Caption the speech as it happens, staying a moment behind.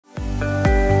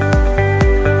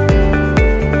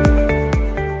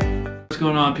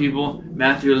on, people?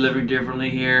 Matthew Living Differently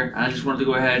here. I just wanted to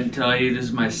go ahead and tell you this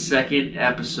is my second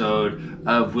episode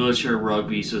of Wheelchair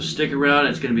Rugby, so stick around.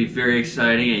 It's going to be very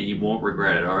exciting and you won't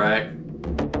regret it, alright?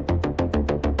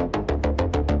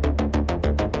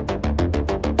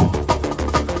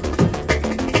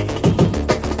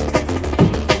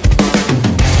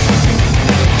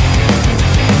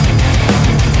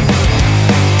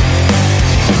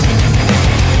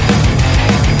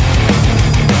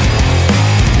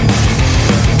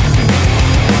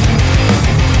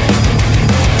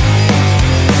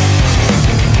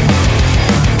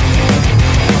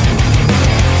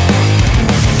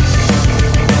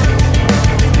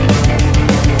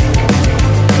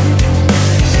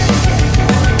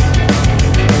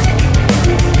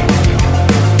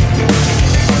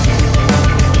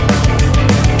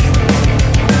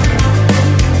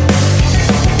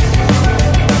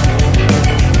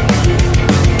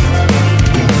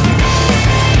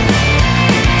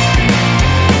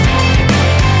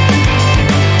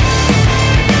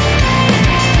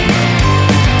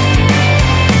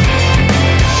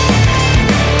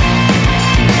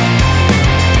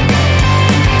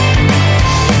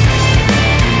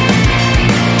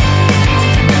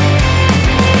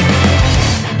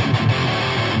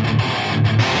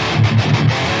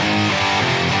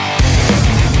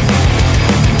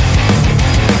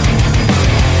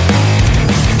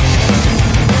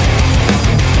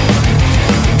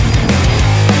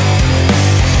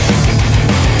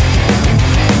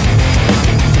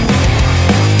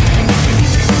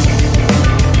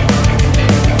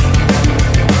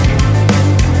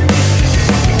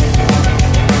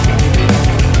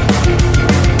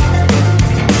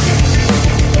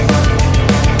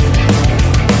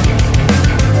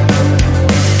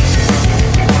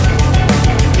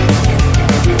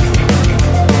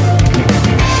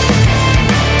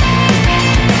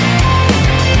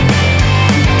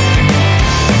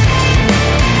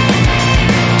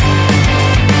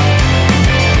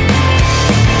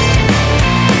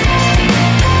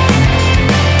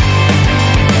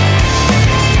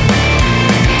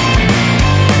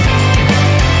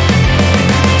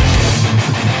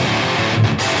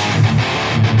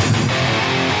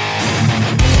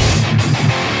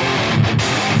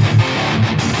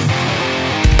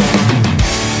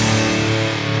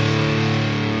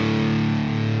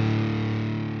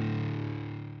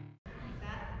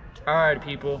 Alright,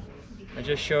 people, I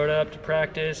just showed up to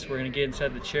practice. We're going to get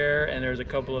inside the chair, and there's a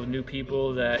couple of new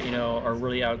people that, you know, are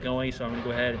really outgoing, so I'm going to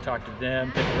go ahead and talk to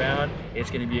them, pick around. It's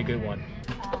going to be a good one.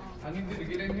 I need you to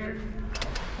get in here.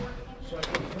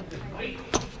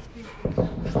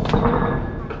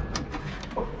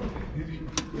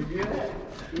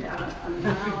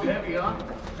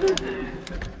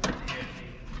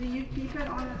 Do you keep it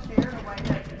on a chair to weigh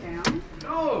it down?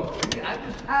 No, I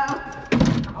just.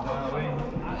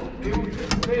 They were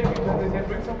just saying because they said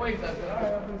bring some weights. I said, all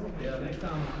right, I'll bring some. Yeah, next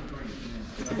time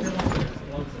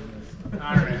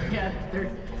All right. Yeah,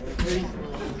 they're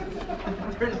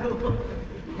pretty slow.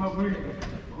 I'll bring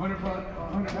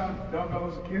 100-pound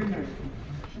dumbbells. Get in there.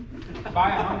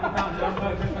 Buy 100-pound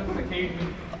dumbbells just on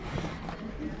occasion.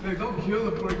 They don't kill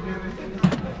the poor kid.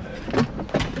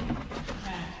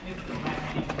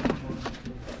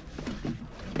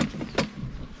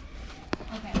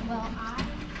 Okay, well, I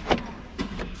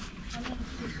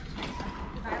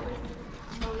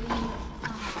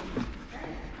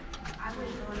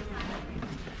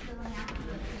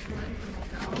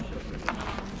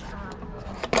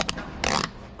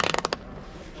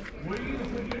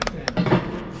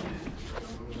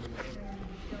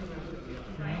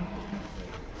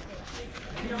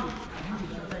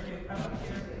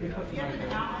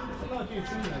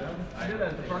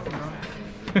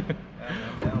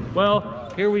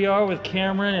Well, here we are with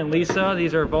Cameron and Lisa.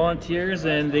 These are volunteers,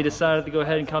 and they decided to go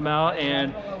ahead and come out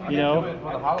and, you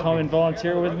know, come and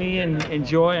volunteer with me and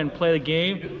enjoy and play the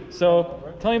game.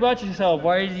 So tell me about yourself.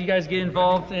 Why did you guys get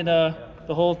involved in the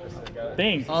whole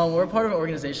thing? We're part of an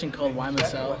organization called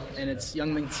YMSL, and it's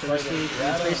Young Men's Service League.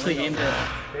 And it's basically aimed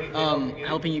at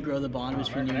helping you grow the bond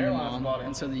between you and your mom.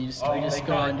 And so we just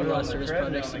go out and do a lot of service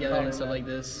projects together and stuff like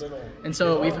this. And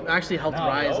so we've actually helped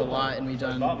Rise a lot, and we've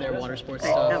done their water sports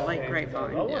stuff. At Lake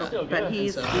Grapevine. Yeah. But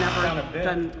he's never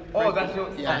done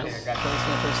rugby. Yeah, so it's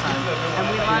my first time. And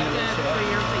we loved it 3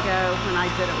 years ago when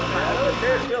I did it with my other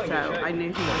friends, so I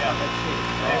knew he would love it too.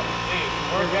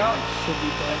 Should be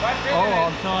fun. Oh,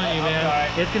 I'm telling you, man,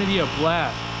 it's going to be a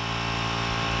blast.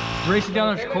 Racing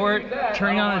down the court,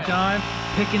 turning on a dime,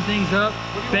 picking things up,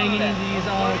 banging into these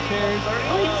chairs.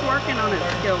 Well, he's working on his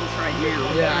skills right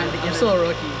now. Yeah, trying to get I'm still a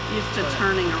rookie. used to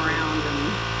turning around and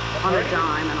on a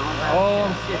dime and all that.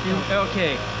 Oh,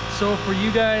 okay. So for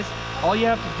you guys, all you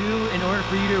have to do in order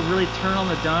for you to really turn on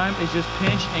the dime is just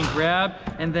pinch and grab,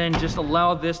 and then just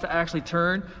allow this to actually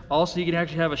turn. Also, you can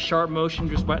actually have a sharp motion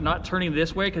just by not turning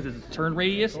this way because it's a turn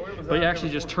radius, but you actually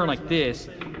just turn like this,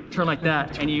 turn like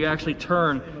that, and you actually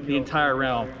turn the entire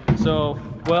round. So,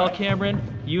 well, Cameron,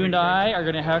 you and I are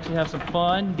gonna actually have some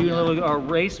fun doing a little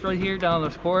race right here down the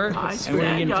court. I And we're gonna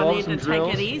said get y'all involved need in to some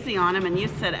drills. take it easy on him, and you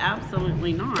said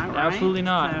absolutely not, right? Absolutely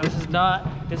not. So,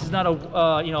 This is not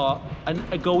a you know,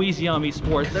 a go easy on me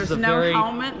sport. This there's is a no very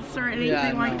helmets or anything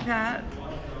Yeah, no. like that.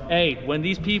 Hey, when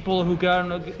these people who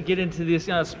get into this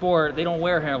kind of sport, they don't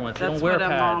wear helmets. They That's don't wear what a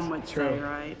pads. mom would say,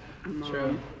 right? A mom.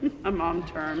 True. A mom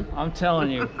term. I'm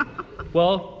telling you.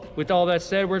 Well, with all that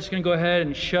said, we're just gonna go ahead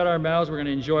and shut our mouths. We're gonna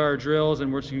enjoy our drills,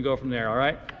 and we're just gonna go from there. All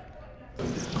right?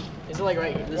 Is it like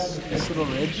right here, this little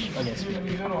ridge? Okay,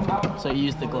 so you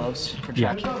use the gloves for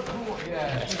traction.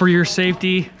 For your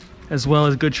safety, as well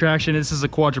as good traction. This is a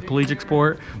quadriplegic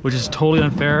sport, which is totally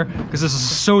unfair because this is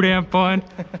so damn fun.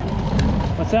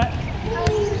 What's that?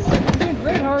 I'm doing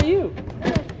great. How are you?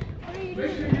 What are you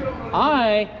doing?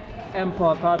 I am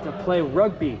about to play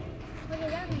rugby. What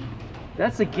does that mean?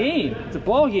 That's a game. It's a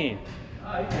ball game.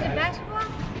 Is it basketball?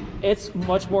 It's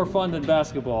much more fun than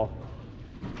basketball.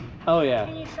 Oh Can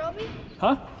yeah. you show me?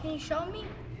 Huh? Can you show me?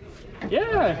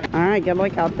 Yeah. All right, good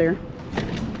luck out there.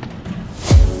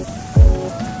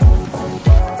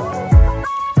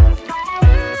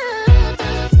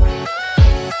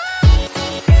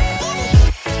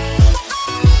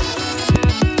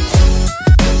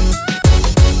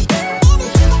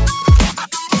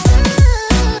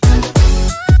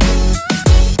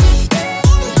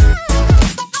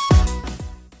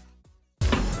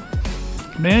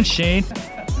 Man, Shane,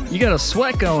 you got a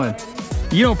sweat going.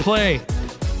 You don't play. Yeah,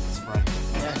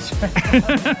 that's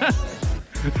right.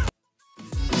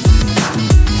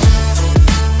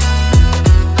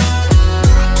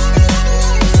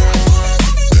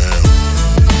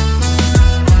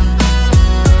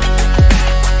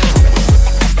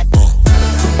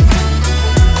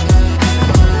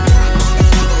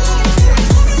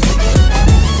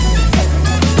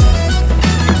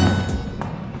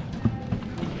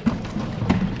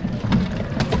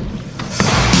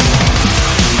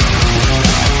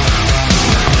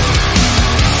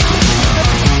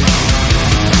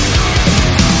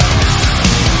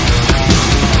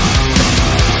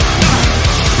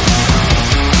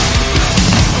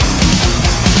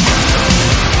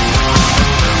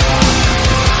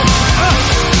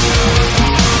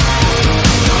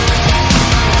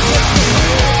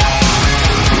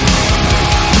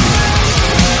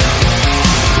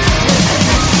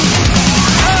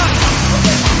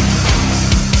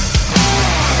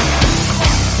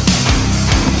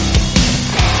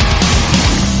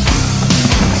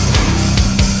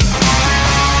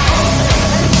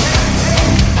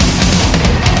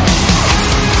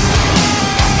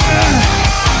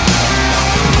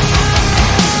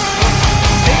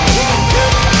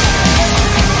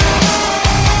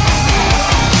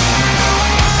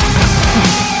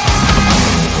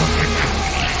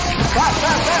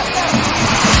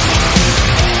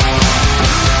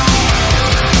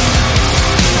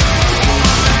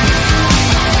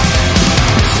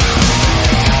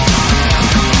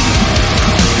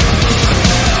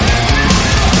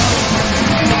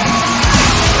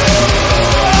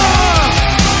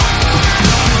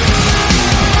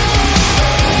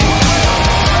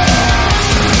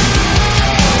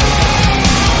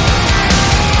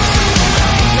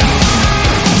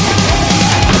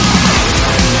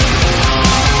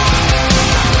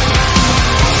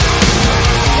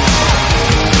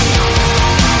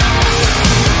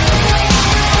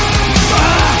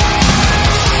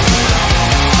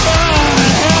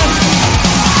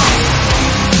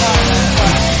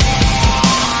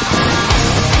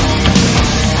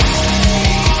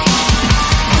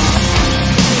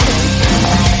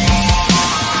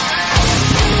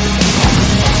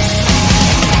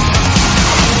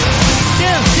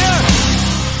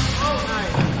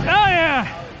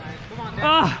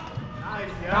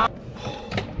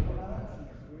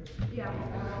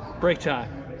 Break time.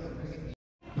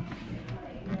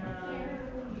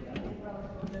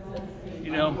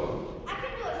 You know,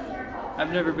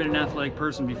 I've never been an athletic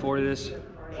person before this.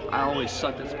 I always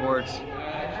sucked at sports,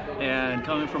 and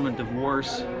coming from a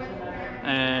divorce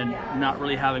and not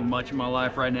really having much in my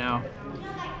life right now,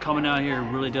 coming out here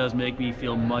really does make me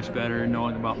feel much better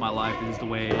knowing about my life is the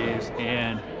way it is.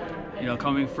 And you know,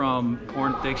 coming from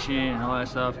porn fiction and all that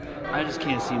stuff, I just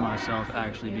can't see myself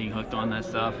actually being hooked on that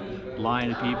stuff,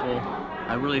 lying to people.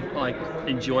 I really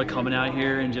enjoy coming out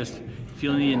here and just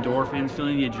feeling the endorphins,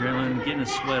 feeling the adrenaline, getting the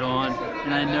sweat on,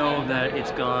 and I know that it's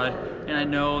God, and I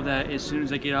know that as soon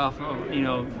as I get off of,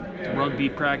 rugby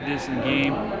practice and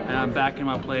game, and I'm back in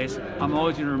my place, I'm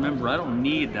always going to remember I don't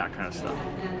need that kind of stuff,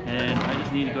 and I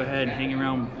just need to go ahead and hang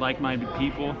around like-minded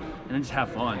people, and then just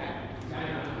have fun.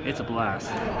 It's a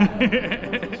blast.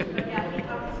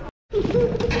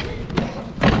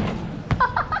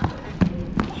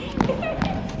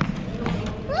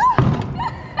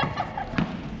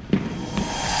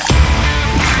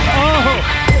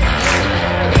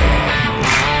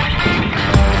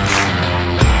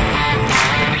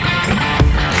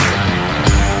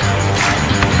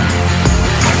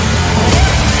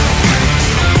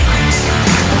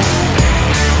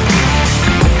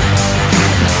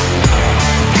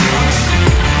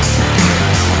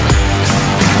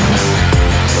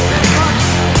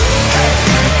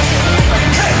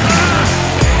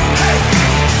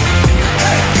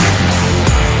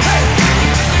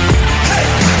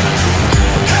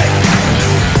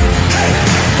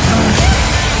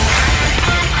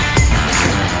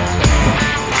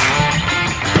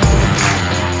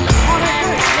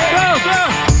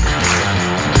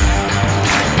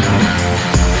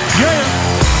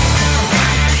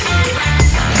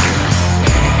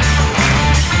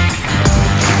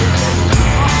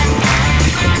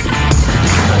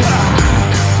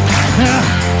 Yeah.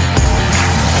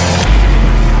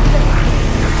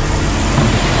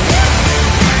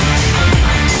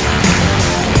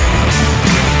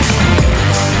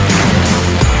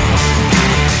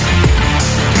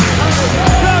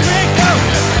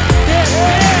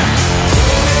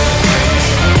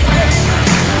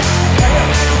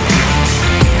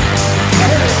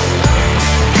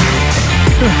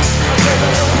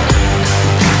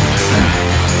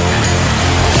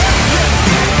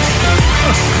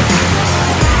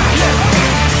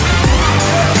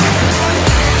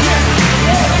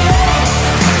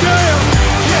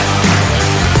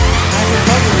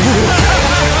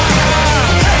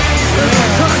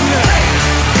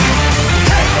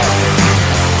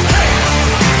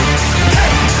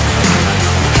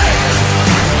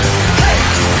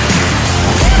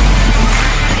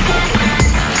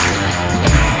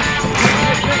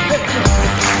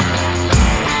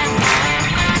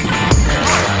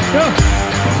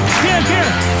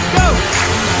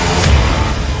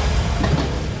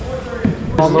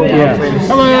 Hello.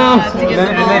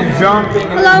 And then jumping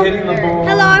and Hello. hitting the ball.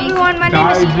 Hello everyone, my name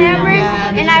is Cameron,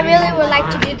 and I really would like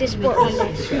to do this sport one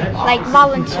day, like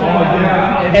volunteer.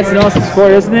 It's an awesome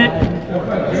sport, isn't it?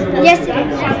 Yes, it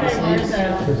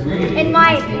is. In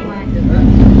my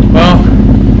opinion. Well,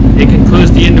 it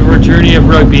concludes the end of our journey of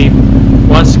rugby.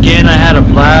 Once again, I had a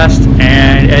blast,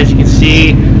 and as you can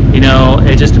see,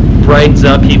 it just brightens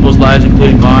up people's lives,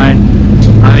 including mine.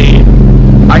 I mean,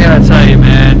 I gotta tell you,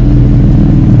 man,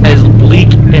 as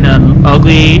bleak and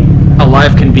ugly a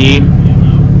life can be,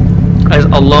 as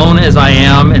alone as I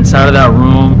am inside of that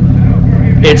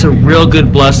room, it's a real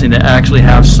good blessing to actually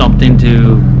have something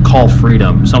to call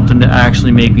freedom, something to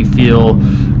actually make me feel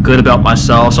good about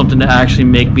myself, something to actually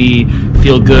make me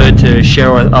feel good to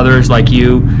share with others like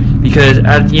you, because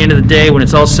at the end of the day, when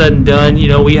it's all said and done,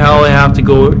 we all have to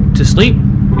go to sleep.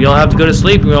 We all have to go to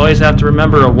sleep. We always have to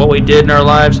remember what we did in our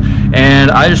lives, and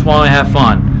I just want to have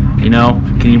fun.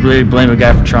 Can you really blame a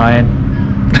guy for trying?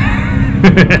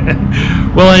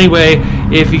 Well, anyway,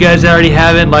 if you guys already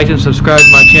haven't liked and subscribed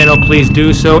to my channel, please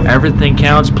do so. Everything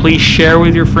counts. Please share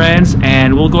with your friends,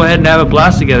 and we'll go ahead and have a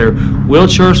blast together.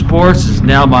 Wheelchair sports is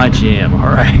now my jam. All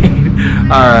right.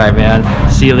 All right,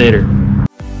 man. See you later.